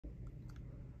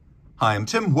Hi, I'm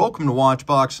Tim. Welcome to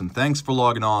Watchbox, and thanks for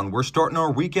logging on. We're starting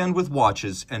our weekend with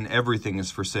watches, and everything is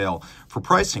for sale. For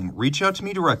pricing, reach out to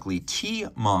me directly,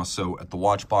 tmosso at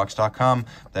thewatchbox.com.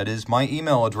 That is my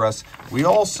email address. We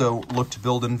also look to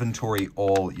build inventory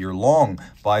all year long.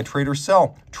 Buy, trade, or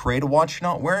sell. Trade a watch you're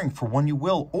not wearing for one you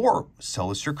will, or sell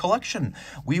us your collection.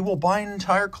 We will buy an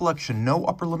entire collection. No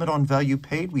upper limit on value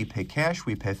paid. We pay cash.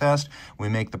 We pay fast. We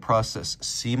make the process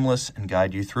seamless and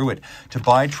guide you through it. To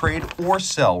buy, trade, or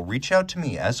sell, reach out to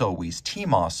me, as always,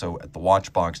 tmosso at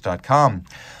thewatchbox.com.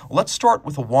 Let's start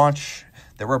with a watch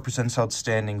that represents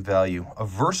outstanding value, a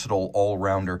versatile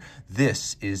all-rounder.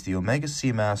 This is the Omega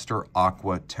Seamaster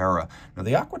Aqua Terra. Now,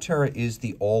 the Aqua Terra is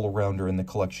the all-rounder in the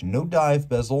collection. No dive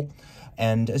bezel,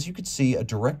 and as you can see, a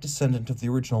direct descendant of the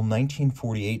original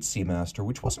 1948 Seamaster,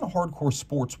 which wasn't a hardcore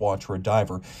sports watch or a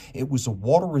diver. It was a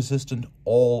water-resistant,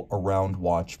 all-around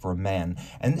watch for a man.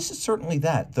 And this is certainly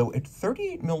that, though at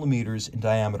 38 millimeters in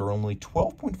diameter, only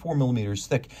 12.4 millimeters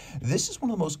thick, this is one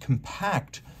of the most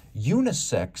compact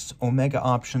unisex Omega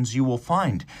options you will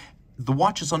find. The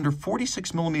watch is under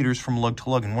 46 millimeters from lug to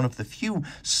lug, and one of the few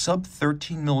sub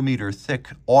 13 millimeter thick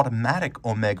automatic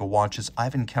Omega watches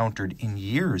I've encountered in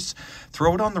years.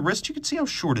 Throw it on the wrist, you can see how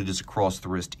short it is across the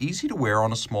wrist. Easy to wear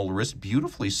on a smaller wrist,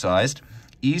 beautifully sized,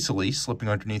 easily slipping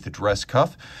underneath a dress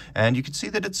cuff, and you can see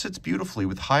that it sits beautifully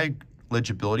with high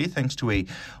legibility thanks to a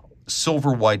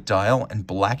silver white dial and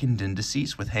blackened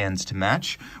indices with hands to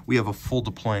match. We have a full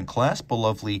deployant clasp, a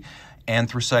lovely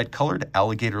anthracite colored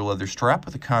alligator leather strap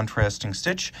with a contrasting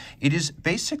stitch. It is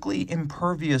basically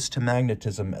impervious to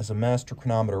magnetism as a master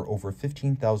chronometer, over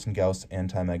 15,000 Gauss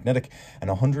anti-magnetic and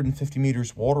 150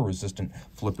 meters water resistant.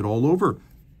 Flip it all over.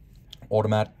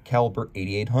 Automatic caliber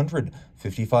 8800,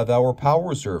 55-hour power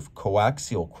reserve,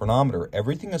 coaxial chronometer,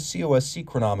 everything a COSC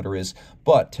chronometer is,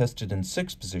 but tested in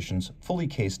 6 positions, fully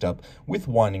cased up, with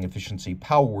winding efficiency,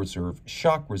 power reserve,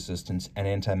 shock resistance, and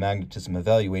anti-magnetism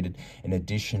evaluated, in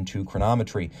addition to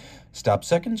chronometry. Stop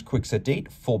seconds, quick set date,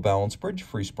 full balance bridge,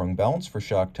 free sprung balance for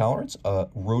shock tolerance, a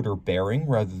rotor bearing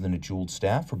rather than a jeweled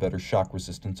staff for better shock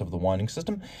resistance of the winding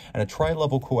system, and a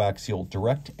tri-level coaxial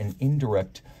direct and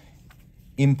indirect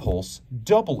impulse,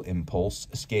 double impulse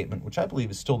escapement, which I believe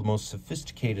is still the most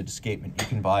sophisticated escapement you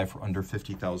can buy for under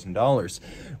 $50,000.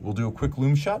 We'll do a quick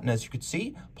lume shot, and as you can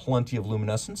see, plenty of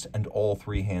luminescence and all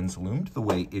 3 hands loomed the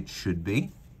way it should be.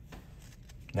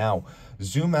 Now,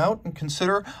 zoom out and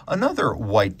consider another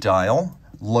white dial,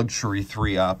 luxury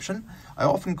 3 option. I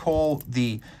often call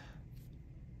the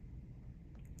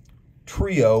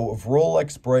trio of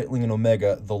Rolex, Breitling, and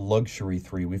Omega the luxury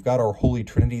 3. We've got our holy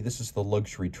trinity. This is the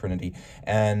luxury trinity.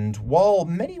 And while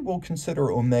many will consider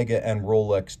Omega and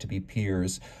Rolex to be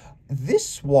peers,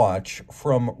 this watch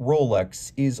from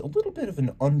Rolex is a little bit of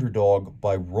an underdog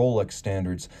by Rolex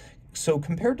standards. So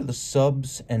compared to the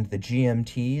subs and the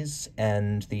GMTs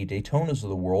and the Daytonas of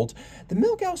the world, the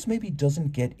Milgauss maybe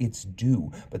doesn't get its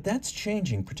due, but that's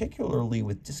changing, particularly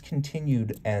with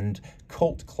discontinued and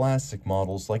cult classic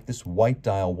models like this white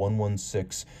dial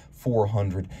 116-400.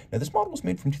 Now, this model was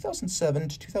made from 2007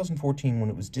 to 2014 when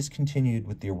it was discontinued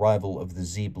with the arrival of the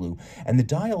Z Blue, and the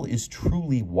dial is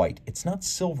truly white. It's not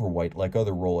silver white like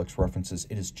other Rolex references.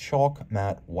 It is chalk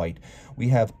matte white. We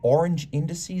have orange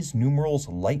indices, numerals,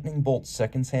 lightning bolt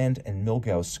seconds hand, and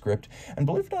Milgauss script. And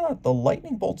believe it or not, the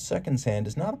lightning bolt seconds hand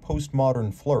is not a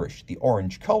postmodern flourish. The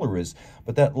orange color is,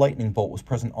 but that lightning bolt was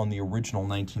present on the original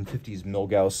 1950s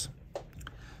Milgauss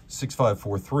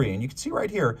 6543, and you can see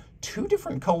right here 2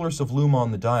 different colors of lume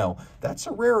on the dial. That's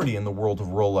a rarity in the world of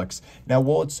Rolex. Now,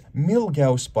 while it's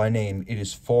Milgauss by name, it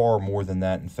is far more than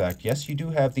that. In fact, yes, you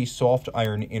do have the soft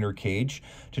iron inner cage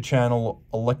to channel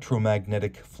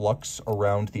electromagnetic flux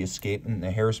around the escapement and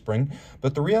the hairspring,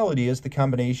 but the reality is the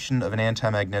combination of an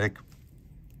anti-magnetic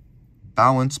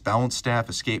balance staff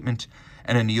escapement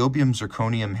and a niobium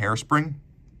zirconium hairspring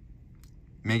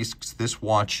makes this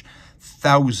watch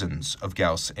thousands of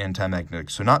Gauss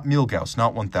anti-magnetic. So not Milgauss,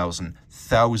 not 1,000,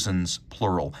 thousands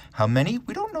plural. How many?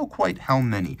 We don't know quite how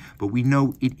many, but we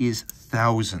know it is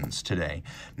thousands today.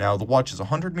 Now, the watch is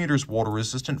 100 meters water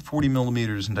resistant, 40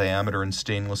 millimeters in diameter in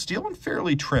stainless steel, and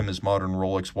fairly trim as modern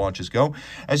Rolex watches go.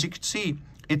 As you can see,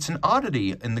 it's an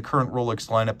oddity in the current Rolex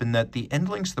lineup in that the end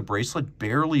links of the bracelet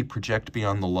barely project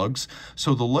beyond the lugs,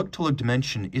 so the lug-to-lug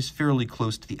dimension is fairly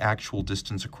close to the actual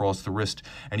distance across the wrist.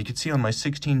 And you can see on my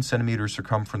 16 centimeter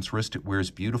circumference wrist, it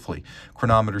wears beautifully.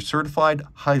 Chronometer certified,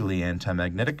 highly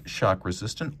anti-magnetic, shock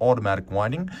resistant, automatic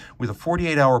winding with a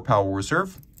 48-hour power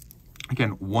reserve.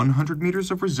 Again, 100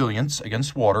 meters of resilience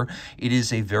against water. It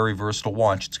is a very versatile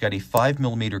watch. It's got a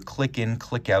 5mm click-in,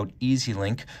 click-out,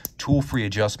 easy-link, tool-free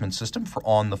adjustment system for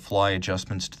on-the-fly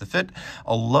adjustments to the fit.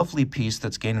 A lovely piece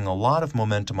that's gaining a lot of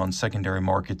momentum on secondary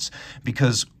markets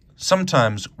because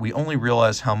sometimes we only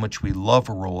realize how much we love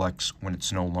a Rolex when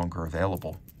it's no longer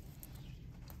available.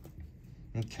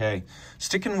 Okay,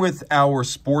 sticking with our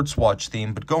sports watch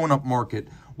theme, but going up market,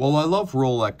 while I love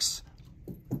Rolex,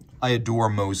 I adore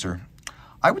Moser.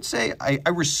 I would say I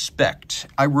respect,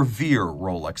 I revere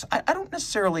Rolex. I don't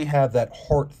necessarily have that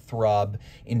heartthrob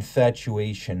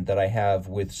infatuation that I have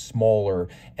with smaller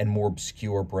and more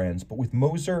obscure brands, but with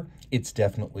Moser, it's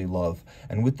definitely love.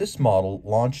 And with this model,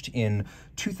 launched in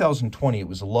 2020, it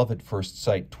was a love at first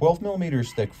sight.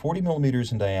 12mm thick,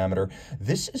 40mm in diameter.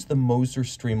 This is the Moser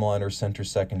Streamliner Center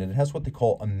Second, and it has what they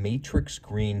call a matrix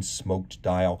green smoked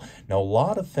dial. Now, a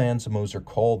lot of fans of Moser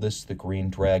call this the Green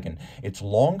Dragon. It's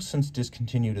long since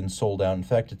discontinued and sold out. In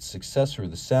fact, its successor,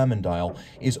 the Salmon Dial,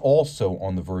 is also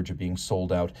on the verge of being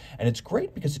sold out. And it's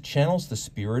great because it channels the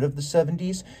spirit of the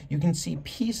 70s. You can see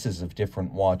pieces of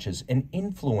different watches and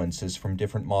influences from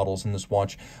different models in this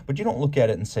watch, but you don't look at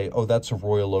it and say, oh, that's a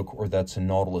Royal Oak or that's a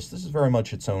Nautilus. This is very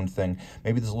much its own thing.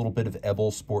 Maybe there's a little bit of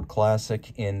Ebel Sport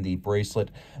Classic in the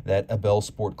bracelet, that Ebel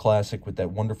Sport Classic with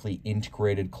that wonderfully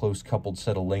integrated, close-coupled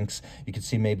set of links. You can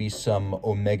see maybe some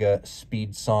Omega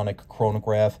Speed Sonic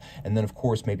chronograph, and then, of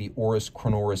course, maybe Oris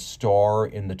Chronoris Star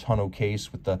in the tonneau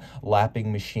case with the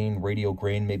lapping machine, radio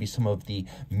grain, maybe some of the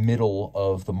middle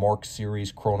of the Mark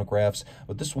series chronographs.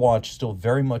 But this watch still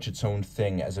very much its own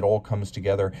thing as it all comes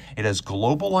together. It has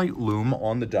Globalite lume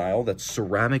on the dial. That's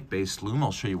ceramic-based lume.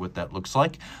 I'll show you what that looks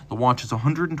like. The watch is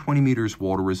 120 meters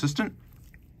water resistant.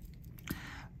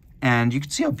 And you can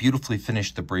see how beautifully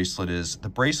finished the bracelet is. The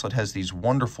bracelet has these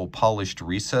wonderful polished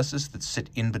recesses that sit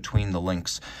in between the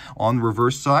links. On the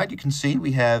reverse side, you can see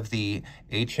we have the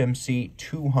HMC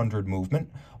 200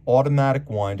 movement, automatic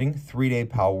winding, 3-day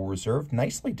power reserve,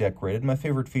 nicely decorated. My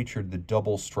favorite featured the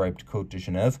double-striped Côte de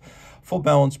Genève. Full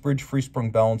balance bridge,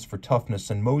 free-sprung balance for toughness,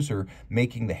 and Moser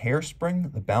making the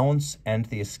hairspring, the balance, and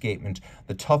the escapement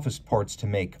the toughest parts to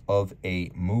make of a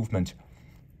movement.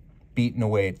 Beaten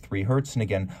away at 3 hertz, and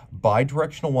again,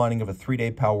 bi-directional winding of a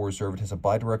 3-day power reserve. It has a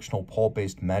bi-directional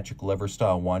pawl-based magic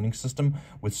lever-style winding system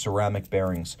with ceramic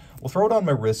bearings. We'll throw it on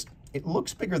my wrist. It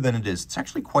looks bigger than it is. It's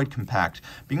actually quite compact.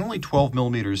 Being only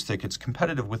 12mm thick, it's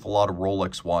competitive with a lot of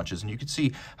Rolex watches, and you can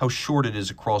see how short it is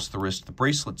across the wrist. The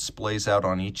bracelet splays out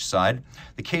on each side.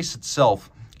 The case itself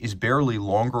is barely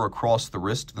longer across the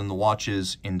wrist than the watch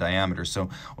is in diameter. So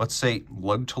let's say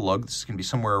lug to lug, this is going to be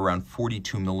somewhere around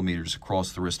 42mm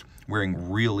across the wrist,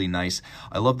 wearing really nice.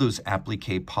 I love those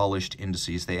applique polished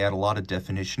indices. They add a lot of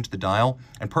definition to the dial,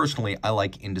 and personally, I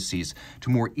like indices to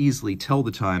more easily tell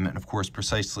the time and, of course,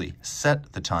 precisely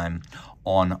set the time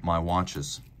on my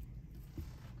watches.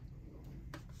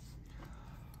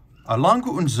 Lange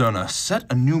 & Söhne set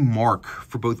a new mark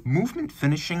for both movement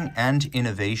finishing and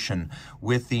innovation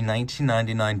with the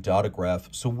 1999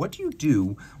 Dotograph. So what do you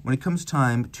do when it comes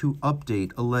time to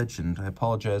update a legend? I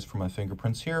apologize for my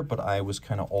fingerprints here, but I was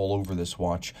kind of all over this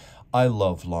watch. I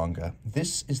love Lange.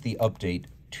 This is the update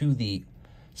to the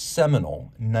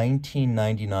seminal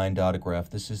 1999 Dotograph.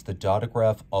 This is the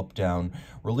Dotograph Up-Down,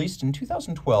 released in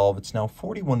 2012. It's now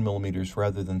 41mm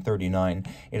rather than 39.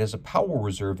 It has a power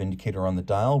reserve indicator on the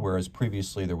dial, whereas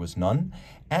previously there was none.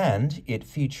 And it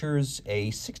features a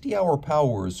 60-hour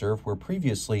power reserve, where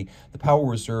previously the power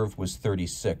reserve was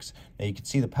 36. Now you can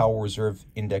see the power reserve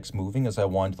index moving as I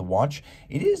wind the watch.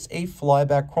 It is a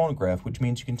flyback chronograph, which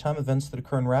means you can time events that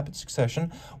occur in rapid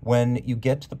succession. When you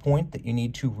get to the point that you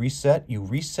need to reset, you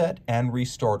reset and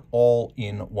restart all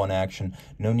in one action.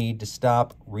 No need to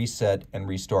stop, reset, and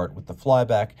restart. With the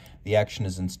flyback, the action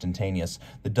is instantaneous.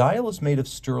 The dial is made of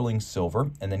sterling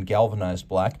silver and then galvanized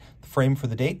black. The frame for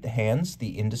the date, the hands,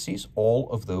 the indices, all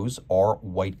of those are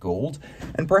white gold.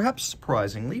 And perhaps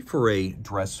surprisingly, for a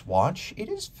dress watch, it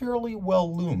is fairly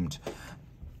well lumed.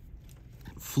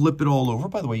 Flip it all over.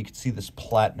 By the way, you can see this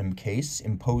platinum case,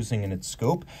 imposing in its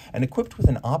scope, and equipped with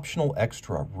an optional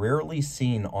extra, rarely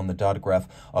seen on the Dotograph,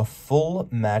 a full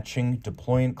matching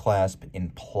deployant clasp in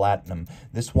platinum.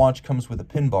 This watch comes with a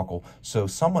pin buckle, so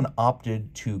someone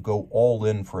opted to go all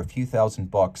in for a few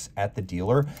 $1,000 at the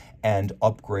dealer and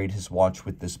upgrade his watch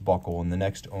with this buckle, and the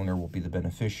next owner will be the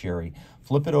beneficiary.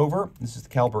 Flip it over. This is the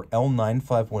caliber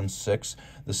L9516,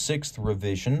 the 6th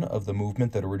revision of the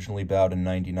movement that originally bowed in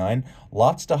 99.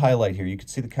 Lots to highlight here. You can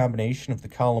see the combination of the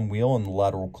column wheel and the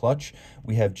lateral clutch.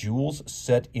 We have jewels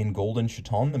set in golden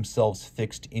chaton, themselves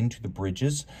fixed into the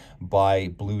bridges by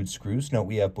blued screws. Note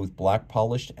we have both black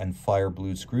polished and fire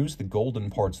blued screws. The golden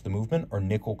parts of the movement are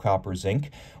nickel, copper, zinc,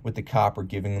 with the copper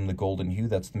giving them the golden hue.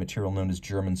 That's the material known as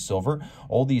German silver.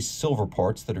 All these silver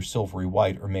parts that are silvery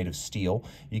white are made of steel.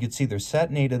 You can see they're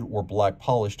satinated or black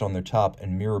polished on their top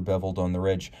and mirror beveled on their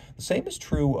edge. The same is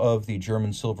true of the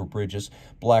German silver bridges.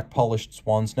 Black polished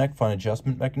swan's neck, fine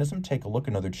adjustment mechanism. Take a look,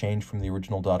 another change from the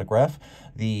original dotograph.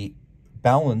 The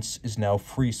balance is now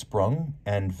free sprung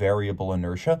and variable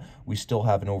inertia. We still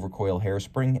have an overcoil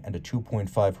hairspring and a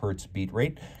 2.5 hertz beat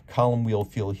rate. Column wheel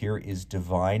feel here is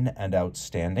divine and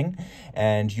outstanding.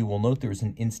 And you will note there is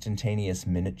an instantaneous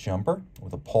minute jumper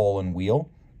with a pawl and wheel.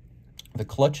 The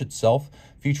clutch itself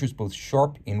features both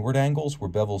sharp inward angles where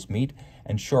bevels meet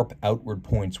and sharp outward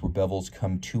points where bevels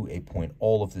come to a point.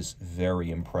 All of this very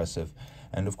impressive.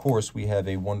 And of course, we have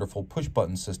a wonderful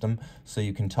push-button system, so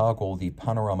you can toggle the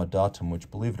panorama datum, which,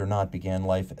 believe it or not, began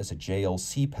life as a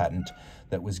JLC patent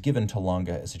that was given to Lange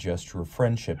as a gesture of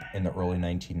friendship in the early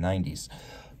 1990s.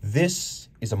 This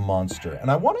is a monster, and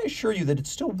I want to assure you that it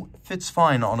still fits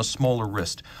fine on a smaller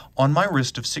wrist. On my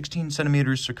wrist of 16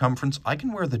 centimeters circumference, I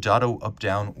can wear the Dado up,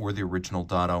 down, or the original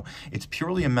Dado. It's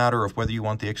purely a matter of whether you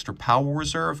want the extra power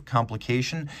reserve,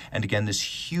 complication, and again,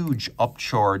 this huge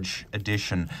upcharge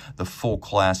addition, the full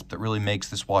clasp, that really makes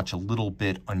this watch a little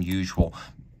bit unusual,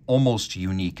 almost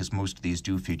unique, as most of these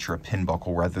do feature a pin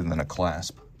buckle rather than a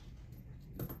clasp.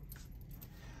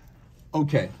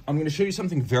 Okay, I'm going to show you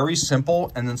something very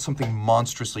simple and then something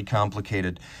monstrously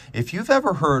complicated. If you've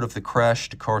ever heard of the crash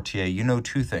de Cartier, you know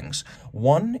two things.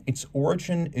 One, its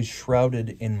origin is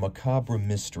shrouded in macabre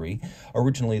mystery.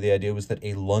 Originally, the idea was that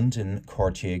a London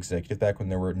Cartier executive, back when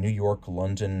there were New York,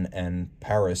 London, and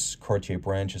Paris Cartier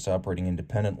branches operating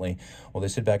independently, well, they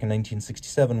said back in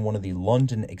 1967, one of the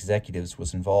London executives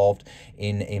was involved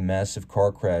in a massive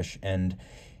car crash, and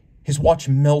his watch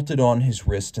melted on his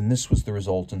wrist, and this was the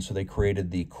result, and so they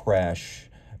created the crash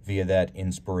via that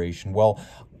inspiration. Well,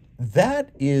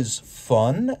 that is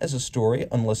fun as a story,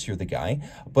 unless you're the guy,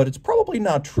 but it's probably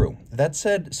not true. That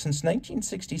said, since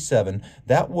 1967,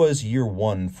 that was year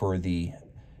one for the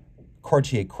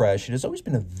Cartier crash. It has always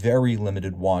been a very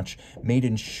limited watch, made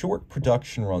in short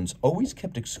production runs, always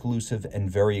kept exclusive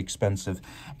and very expensive.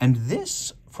 And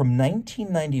this, from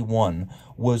 1991,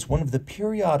 was one of the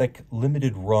periodic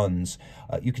limited runs.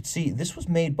 You could see this was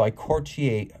made by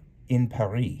Cartier in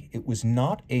Paris. It was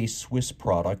not a Swiss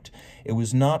product. It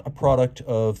was not a product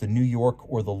of the New York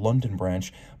or the London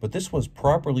branch, but this was,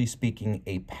 properly speaking,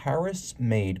 a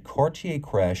Paris-made Cartier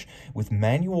crash with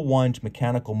manual wind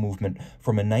mechanical movement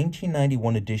from a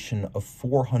 1991 edition of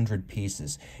 400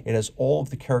 pieces. It has all of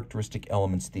the characteristic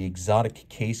elements, the exotic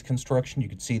case construction. You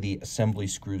can see the assembly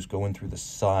screws going through the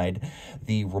side,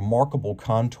 the remarkable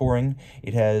contouring.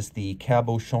 It has the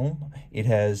cabochon. It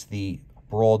has the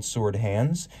broadsword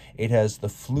hands. It has the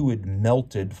fluid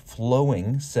melted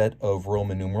flowing set of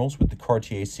Roman numerals with the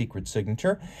Cartier secret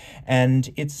signature,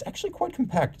 and it's actually quite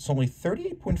compact. It's only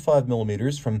 38.5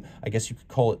 millimeters from, I guess you could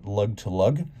call it lug to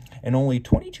lug, and only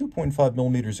 22.5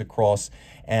 millimeters across,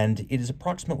 and it is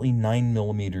approximately 9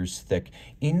 millimeters thick.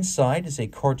 Inside is a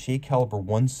Cartier caliber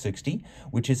 160,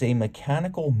 which is a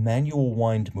mechanical manual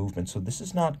wind movement, so this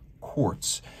is not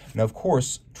quartz. Now, of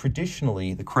course,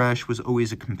 traditionally, the crash was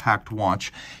always a compact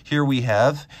watch. Here we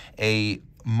have a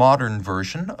modern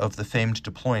version of the famed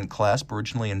deployant clasp,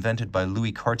 originally invented by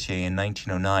Louis Cartier in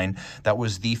 1909. That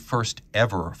was the first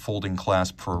ever folding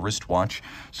clasp for a wristwatch.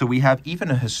 So we have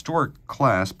even a historic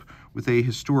clasp with a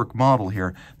historic model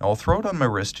here. Now, I'll throw it on my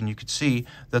wrist, and you can see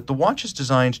that the watch is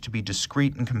designed to be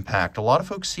discreet and compact. A lot of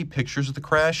folks see pictures of the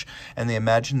crash, and they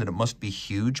imagine that it must be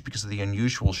huge because of the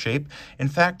unusual shape. In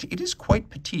fact, it is quite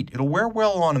petite. It'll wear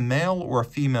well on a male or a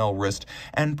female wrist,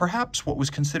 and perhaps what was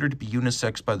considered to be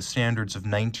unisex by the standards of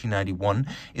 1991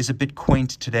 is a bit quaint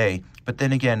today. But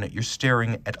then again, you're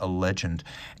staring at a legend.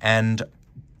 And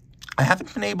I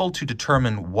haven't been able to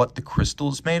determine what the crystal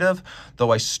is made of,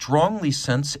 though I strongly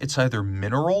sense it's either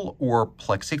mineral or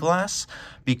plexiglass,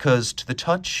 because to the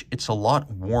touch, it's a lot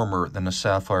warmer than a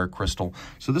sapphire crystal.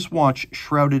 So this watch,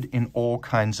 shrouded in all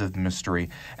kinds of mystery,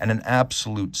 and an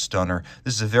absolute stunner.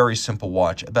 This is a very simple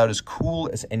watch, about as cool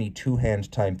as any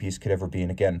two-hand timepiece could ever be,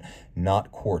 and again,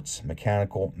 not quartz,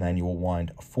 mechanical, manual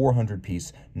wind, a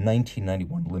 400-piece,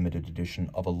 1991 limited edition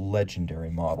of a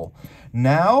legendary model.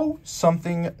 Now,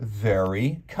 something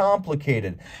very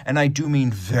complicated. And I do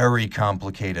mean very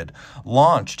complicated.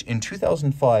 Launched in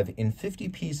 2005 in 50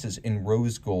 pieces in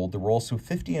rose gold. There were also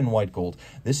 50 in white gold.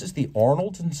 This is the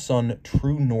Arnold & Son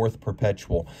True North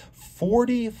Perpetual.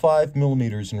 45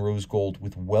 millimeters in rose gold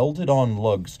with welded-on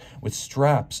lugs, with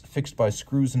straps fixed by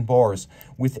screws and bars,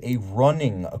 with a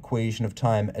running equation of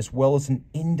time as well as an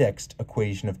indexed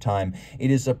equation of time. It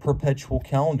is a perpetual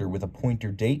calendar with a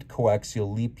pointer date,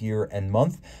 coaxial leap year and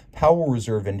month, power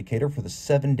reserve indicator for the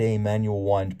 7-day manual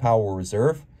wind power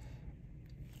reserve.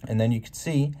 And then you can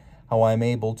see how I'm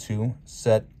able to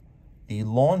set the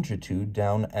longitude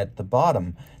down at the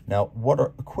bottom. Now, what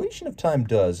our equation of time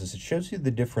does is it shows you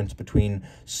the difference between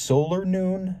solar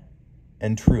noon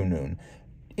and true noon.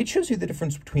 It shows you the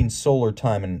difference between solar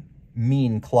time and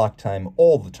mean clock time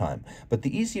all the time, but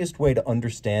the easiest way to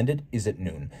understand it is at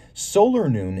noon. Solar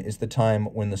noon is the time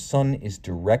when the sun is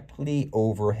directly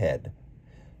overhead,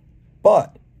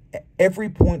 but every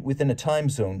point within a time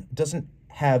zone doesn't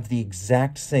have the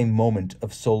exact same moment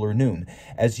of solar noon,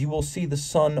 as you will see the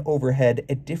sun overhead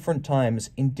at different times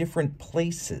in different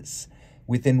places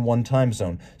within one time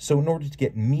zone. So in order to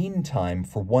get mean time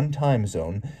for one time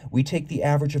zone, we take the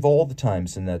average of all the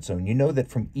times in that zone. You know that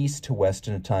from east to west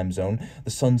in a time zone, the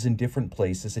sun's in different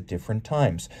places at different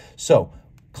times. So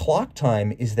clock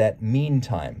time is that mean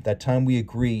time. That time we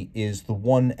agree is the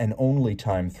one and only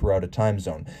time throughout a time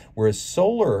zone. Whereas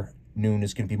solar noon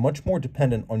is going to be much more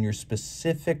dependent on your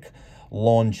specific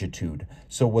longitude.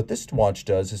 So what this watch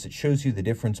does is it shows you the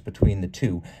difference between the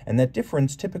two, and that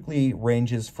difference typically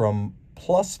ranges from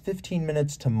plus 15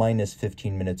 minutes to minus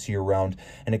 15 minutes year-round,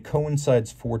 and it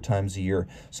coincides 4 times a year.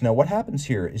 So now what happens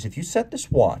here is if you set this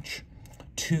watch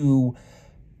to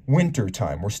winter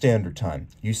time or standard time,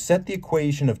 you set the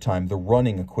equation of time, the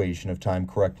running equation of time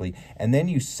correctly, and then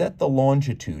you set the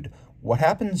longitude. What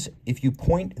happens if you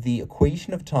point the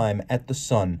equation of time at the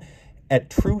sun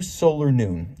at true solar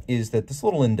noon is that this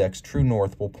little index, true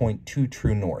north, will point to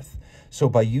true north. So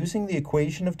by using the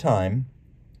equation of time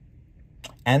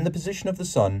and the position of the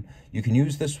sun, you can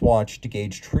use this watch to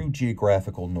gauge true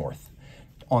geographical north.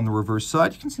 On the reverse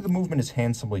side, you can see the movement is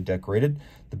handsomely decorated.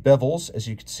 The bevels, as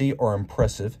you can see, are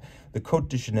impressive. The Côte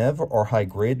de Genève are high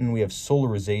grade, and we have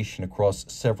solarization across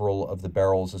several of the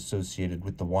barrels associated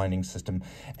with the winding system.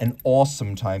 An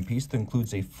awesome timepiece that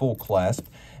includes a full clasp,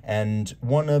 and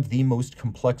one of the most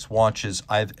complex watches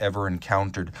I've ever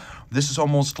encountered. This is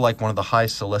almost like one of the high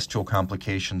celestial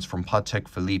complications from Patek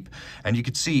Philippe, and you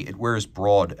can see it wears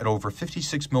broad at over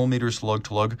 56 millimeters lug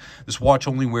to lug. This watch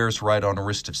only wears right on a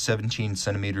wrist of 17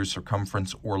 centimeters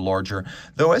circumference or larger,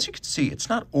 though as you can see, it's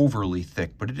not overly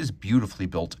thick, but it is beautifully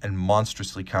built and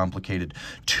monstrously complicated.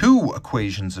 2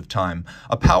 equations of time,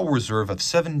 a power reserve of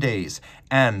 7 days,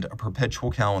 and a perpetual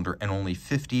calendar, and only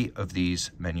 50 of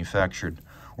these manufactured.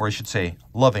 Or I should say,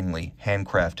 lovingly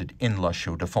handcrafted in La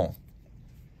Chaux de Fonds.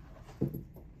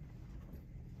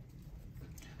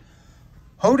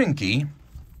 Hodinkee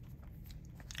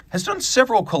has done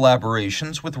several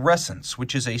collaborations with Resence,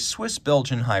 which is a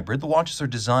Swiss-Belgian hybrid. The watches are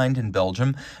designed in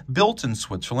Belgium, built in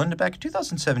Switzerland. Back in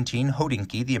 2017,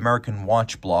 Hodinkee, the American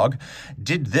watch blog,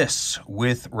 did this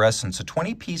with Resence, a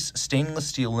 20-piece stainless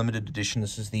steel limited edition.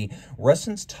 This is the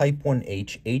Resence Type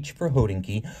 1H, H for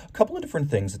Hodinkee. A couple of different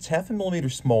things. It's half a millimeter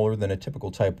smaller than a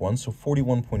typical Type 1, so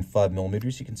 41.5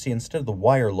 millimeters. You can see instead of the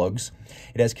wire lugs,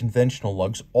 it has conventional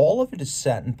lugs. All of it is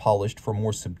satin polished for a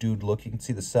more subdued look. You can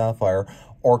see the sapphire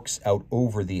arcs out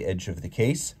over the edge of the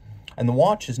case. And the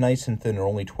watch is nice and thin, at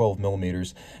only 12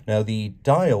 millimeters. Now, the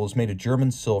dial is made of German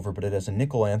silver, but it has a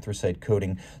nickel anthracite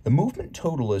coating. The movement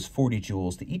total is 40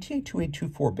 joules. The ETA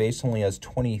 2824 base only has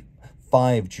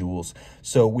 25 joules.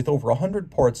 So with over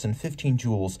 100 parts and 15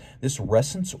 joules, this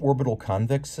Resence orbital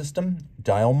convex system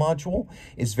dial module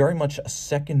is very much a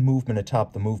second movement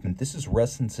atop the movement. This is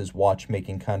Resence's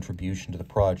watchmaking contribution to the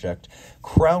project.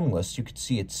 Crownless, you can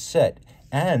see it's set,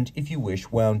 and, if you wish,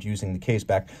 wound using the case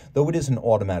back, though it is an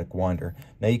automatic winder.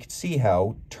 Now you can see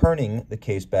how, turning the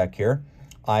case back here,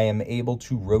 I am able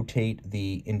to rotate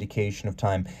the indication of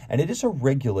time, and it is a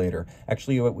regulator.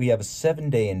 Actually, we have a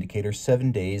 7-day indicator,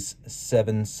 7 days,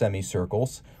 7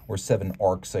 semicircles, or 7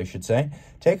 arcs, I should say.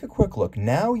 Take a quick look.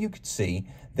 Now you can see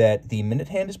that the minute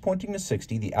hand is pointing to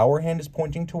 60, the hour hand is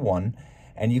pointing to 1,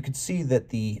 and you can see that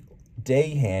the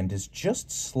day hand is just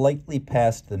slightly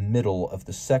past the middle of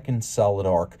the second solid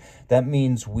arc. That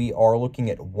means we are looking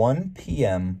at 1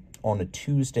 p.m. on a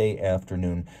Tuesday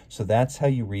afternoon. So that's how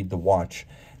you read the watch.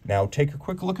 Now, take a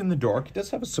quick look in the dark. It does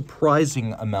have a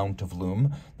surprising amount of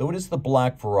lume, though it is the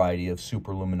black variety of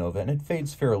superluminova, and it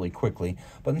fades fairly quickly.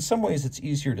 But in some ways, it's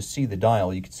easier to see the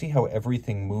dial. You can see how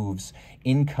everything moves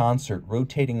in concert,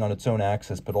 rotating on its own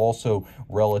axis, but also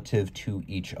relative to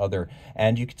each other.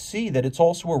 And you can see that it's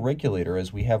also a regulator,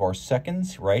 as we have our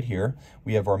seconds right here,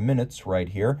 we have our minutes right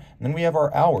here, and then we have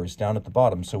our hours down at the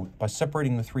bottom. So by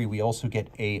separating the three, we also get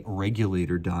a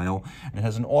regulator dial. And it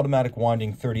has an automatic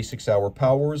winding 36-hour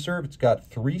power reserve. It's got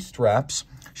 3 straps,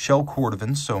 shell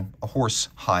cordovan, so a horse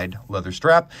hide leather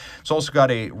strap. It's also got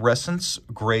a Resence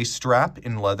gray strap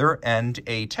in leather and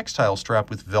a textile strap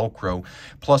with Velcro,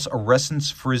 plus a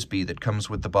Resence frisbee that comes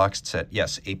with the boxed set.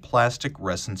 Yes, a plastic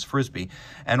Resence frisbee.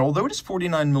 And although it is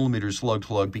 49 millimeters lug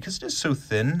to lug, because it is so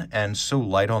thin and so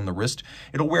light on the wrist,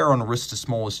 it'll wear on a wrist as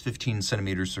small as 15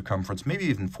 centimeters circumference, maybe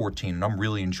even 14, and I'm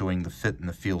really enjoying the fit and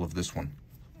the feel of this one.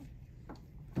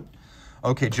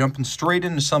 Okay, jumping straight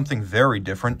into something very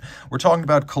different. We're talking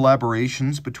about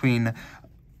collaborations between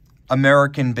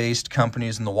American-based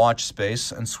companies in the watch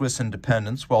space and Swiss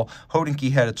independents. Well,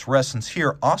 Hodinkee had its Resence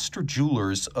here. Oster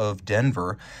Jewelers of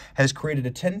Denver has created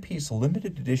a 10-piece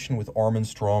limited edition with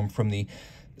Armstrong from the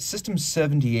System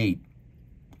 78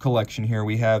 collection here.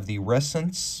 We have the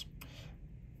Resence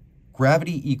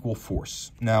Gravity Equal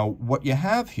Force. Now, what you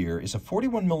have here is a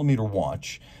 41 millimeter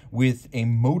watch with a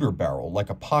motor barrel, like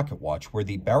a pocket watch, where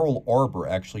the barrel arbor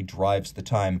actually drives the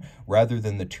time rather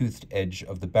than the toothed edge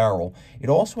of the barrel. It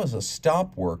also has a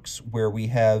stopworks where we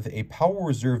have a power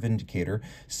reserve indicator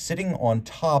sitting on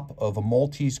top of a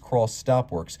Maltese cross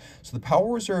stopworks. So the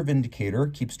power reserve indicator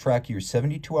keeps track of your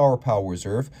 72-hour power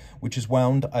reserve, which is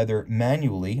wound either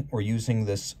manually or using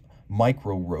this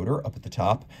micro rotor up at the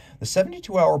top. The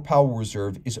 72-hour power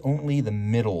reserve is only the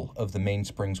middle of the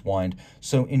mainspring's wind.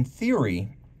 So in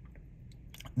theory,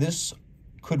 this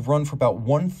could run for about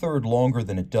 1/3 longer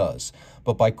than it does.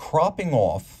 But by cropping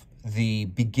off the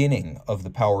beginning of the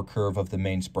power curve of the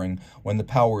mainspring when the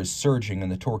power is surging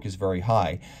and the torque is very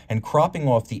high, and cropping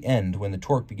off the end when the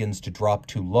torque begins to drop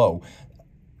too low,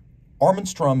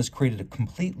 Armstrong has created a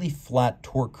completely flat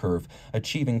torque curve,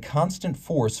 achieving constant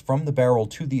force from the barrel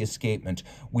to the escapement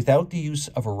without the use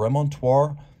of a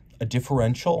remontoire, a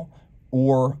differential,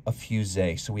 or a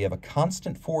fusee. So we have a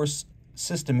constant force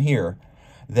system here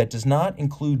that does not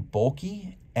include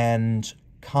bulky and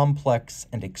complex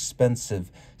and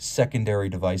expensive secondary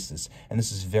devices, and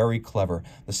this is very clever.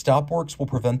 The stopworks will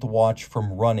prevent the watch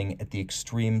from running at the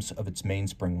extremes of its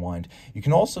mainspring wind. You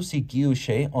can also see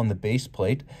guilloche on the base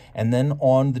plate, and then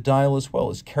on the dial as well,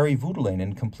 as Kari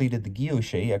Voutilainen completed the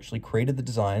guilloche. He actually created the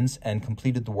designs and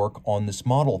completed the work on this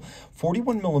model.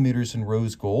 41 millimeters in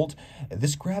rose gold.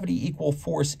 This Gravity Equal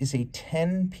Force is a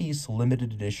 10-piece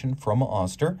limited edition from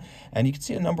Oster, and you can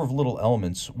see a number of little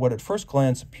elements. What at first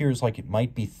glance appears like it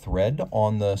might be thread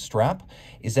on the strap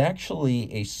is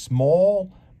actually a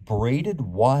small braided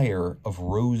wire of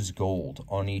rose gold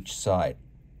on each side.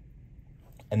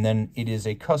 And then it is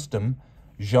a custom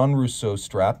Jean Rousseau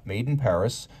strap made in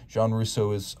Paris. Jean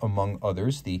Rousseau is, among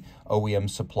others, the OEM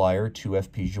supplier to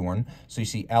FP Journe. So you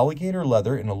see alligator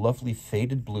leather in a lovely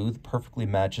faded blue that perfectly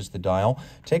matches the dial.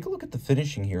 Take a look at the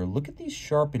finishing here. Look at these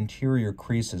sharp interior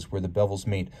creases where the bevels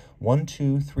meet. 1,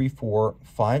 2, 3, 4,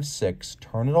 5, 6.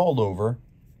 Turn it all over.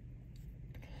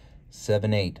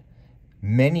 7, 8.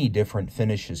 Many different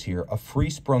finishes here. A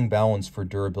free-sprung balance for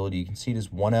durability. You can see it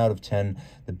is 1 out of 10.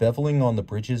 The beveling on the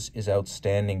bridges is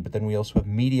outstanding, but then we also have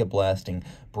media blasting,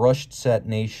 brushed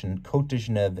satination, Côte de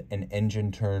Genève, and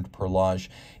engine-turned perlage.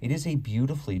 It is a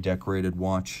beautifully decorated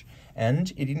watch,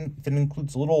 and it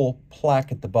includes a little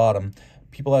plaque at the bottom.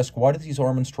 People ask, why do these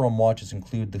Armstrong watches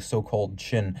include the so-called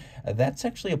chin? That's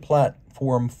actually a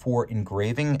platform for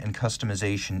engraving and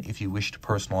customization if you wish to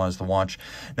personalize the watch.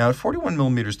 Now, at 41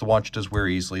 millimeters, the watch does wear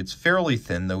easily. It's fairly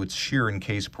thin, though it's sheer in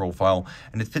case profile,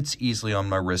 and it fits easily on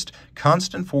my wrist.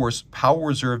 Constant force, power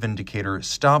reserve indicator,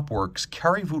 stopworks,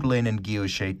 Kari Voutilainen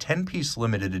guilloche, 10-piece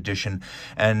limited edition,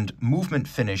 and movement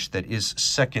finish that is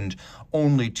second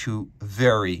only to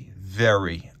very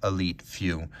elite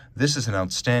few. This is an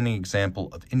outstanding example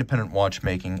of independent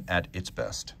watchmaking at its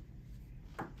best.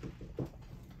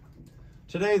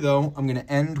 Today, though, I'm going to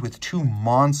end with 2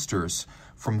 monsters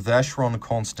from Vacheron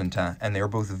Constantin, and they're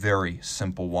both very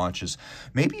simple watches,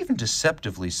 maybe even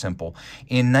deceptively simple.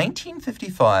 In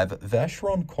 1955,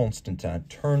 Vacheron Constantin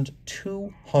turned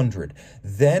 200,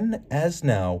 then as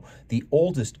now, the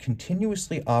oldest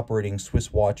continuously operating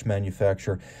Swiss watch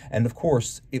manufacturer, and of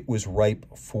course, it was ripe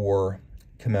for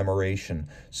commemoration.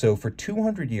 So for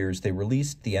 200 years, they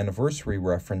released the anniversary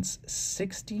reference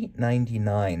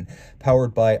 6099,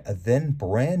 powered by a then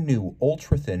brand new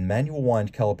ultra-thin manual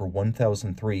wind caliber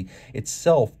 1003,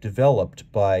 itself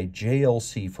developed by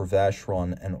JLC for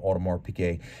Vacheron and Audemars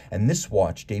Piguet. And this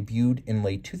watch debuted in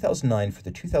late 2009 for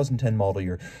the 2010 model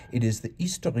year. It is the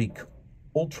Historique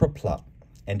Ultra Plat,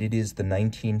 and it is the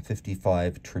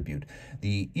 1955 tribute.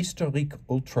 The Historique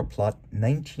Ultra Plat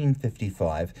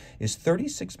 1955 is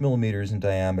 36 millimeters in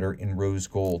diameter in rose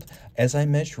gold. As I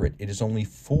measure it, it is only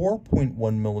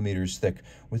 4.1 millimeters thick,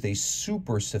 with a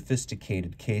super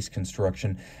sophisticated case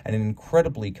construction and an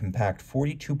incredibly compact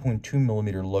 42.2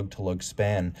 millimeter lug-to-lug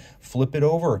span. Flip it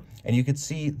over, and you can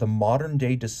see the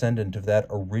modern-day descendant of that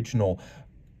original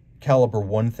caliber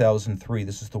 1003.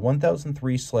 This is the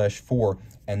 1003/4,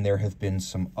 and there have been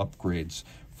some upgrades.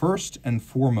 First and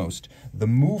foremost, the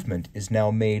movement is now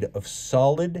made of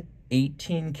solid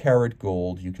 18-karat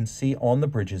gold. You can see on the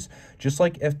bridges, just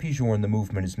like FP Journe, the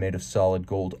movement is made of solid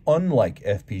gold. Unlike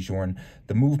FP Journe,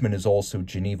 the movement is also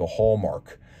Geneva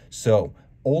hallmark. So,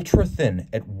 ultra thin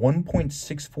at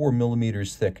 1.64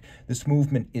 millimeters thick, this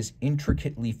movement is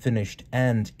intricately finished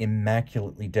and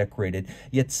immaculately decorated,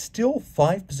 yet still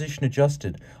 5-position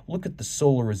adjusted. Look at the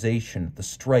solarization, the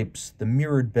stripes, the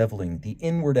mirrored beveling, the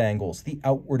inward angles, the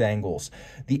outward angles,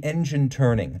 the engine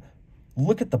turning.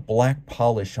 Look at the black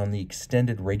polish on the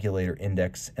extended regulator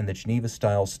index and the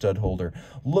Geneva-style stud holder.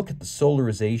 Look at the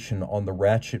solarization on the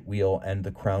ratchet wheel and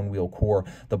the crown wheel core,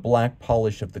 the black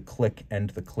polish of the click and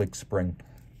the click spring.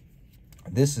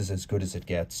 This is as good as it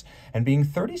gets. And being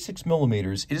 36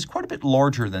 millimeters, it is quite a bit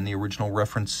larger than the original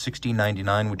reference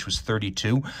 6099, which was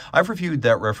 32. I've reviewed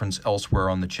that reference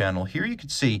elsewhere on the channel. Here you can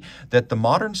see that the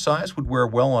modern size would wear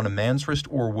well on a man's wrist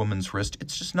or a woman's wrist.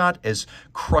 It's just not as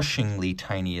crushingly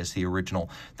tiny as the original.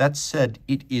 That said,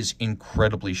 it is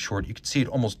incredibly short. You can see it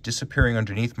almost disappearing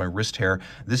underneath my wrist hair.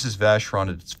 This is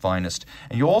Vacheron at its finest.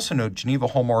 And you'll also note Geneva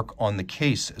hallmark on the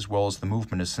case as well as the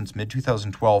movement, as since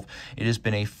mid-2012, it has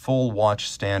been a full watch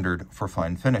standard for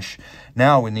fine finish.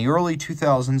 Now, in the early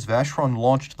 2000s, Vacheron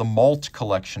launched the Malt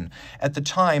collection. At the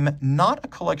time, not a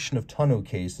collection of tonneau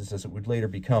cases, as it would later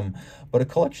become, but a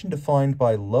collection defined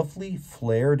by lovely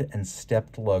flared and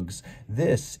stepped lugs.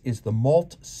 This is the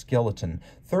Malt Skeleton,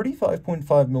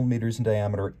 35.5 millimeters in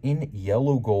diameter in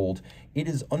yellow gold. It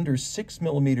is under 6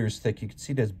 millimeters thick. You can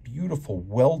see it has beautiful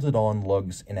welded-on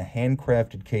lugs in a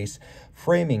handcrafted case,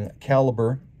 framing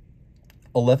caliber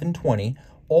 1120,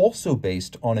 also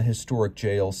based on a historic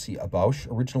JLC Abauche,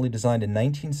 originally designed in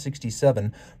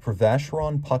 1967 for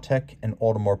Vacheron, Patek, and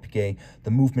Audemars Piguet.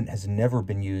 The movement has never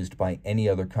been used by any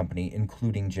other company,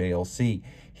 including JLC.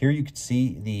 Here you can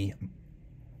see the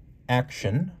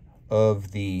action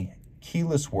of the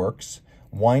keyless works,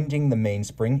 winding the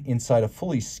mainspring inside a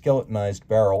fully skeletonized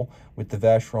barrel with the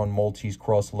Vacheron Maltese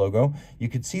cross logo. You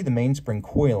can see the mainspring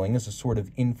coiling as a sort of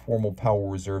informal power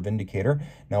reserve indicator.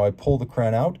 Now I pull the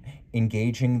crown out,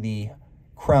 engaging the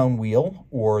crown wheel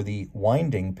or the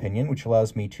winding pinion, which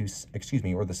allows me to,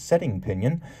 or the setting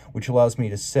pinion, which allows me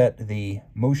to set the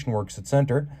motion works at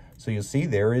center. So you'll see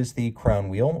there is the crown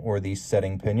wheel or the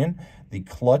setting pinion. The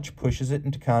clutch pushes it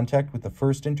into contact with the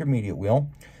first intermediate wheel,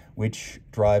 which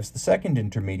drives the second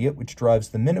intermediate, which drives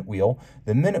the minute wheel.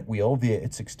 The minute wheel, via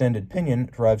its extended pinion,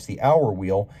 drives the hour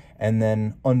wheel, and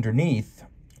then underneath,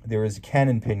 there is a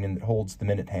cannon pinion that holds the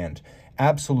minute hand.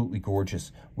 Absolutely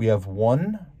gorgeous. We have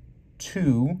 1,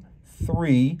 2,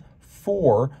 3,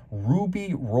 4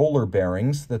 ruby roller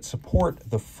bearings that support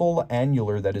the full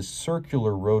annular, that is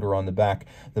circular rotor on the back.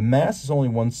 The mass is only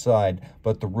one side,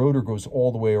 but the rotor goes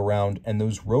all the way around, and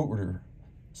those rotor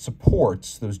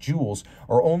supports, those jewels,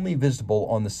 are only visible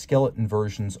on the skeleton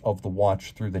versions of the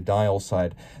watch through the dial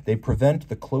side. They prevent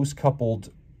the close-coupled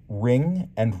ring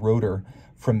and rotor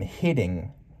from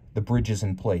hitting the bridges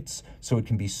and plates, so it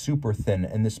can be super thin.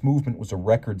 And this movement was a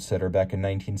record setter back in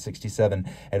 1967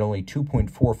 at only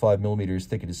 2.45 millimeters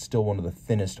thick. It is still one of the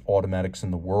thinnest automatics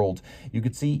in the world. You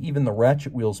could see even the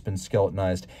ratchet wheel's been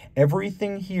skeletonized.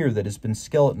 Everything here that has been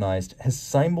skeletonized has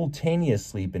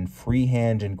simultaneously been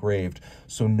freehand engraved,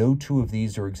 so no two of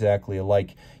these are exactly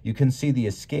alike. You can see the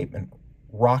escapement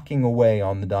rocking away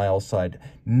on the dial side.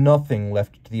 Nothing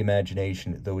left to the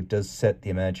imagination, though it does set the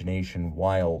imagination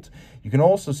wild. You can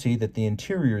also see that the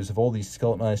interiors of all these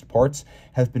skeletonized parts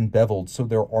have been beveled, so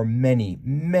there are many,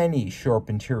 many sharp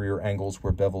interior angles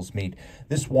where bevels meet.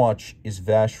 This watch is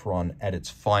Vacheron at its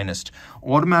finest.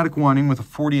 Automatic winding with a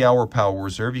 40-hour power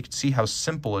reserve. You can see how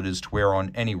simple it is to wear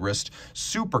on any wrist.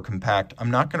 Super compact.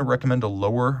 I'm not going to recommend a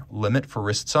lower limit for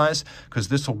wrist size, because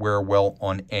this will wear well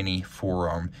on any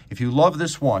forearm. If you love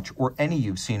this watch or any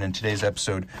you've seen in today's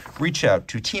episode, reach out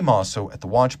to tmosso at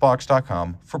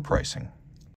thewatchbox.com for pricing.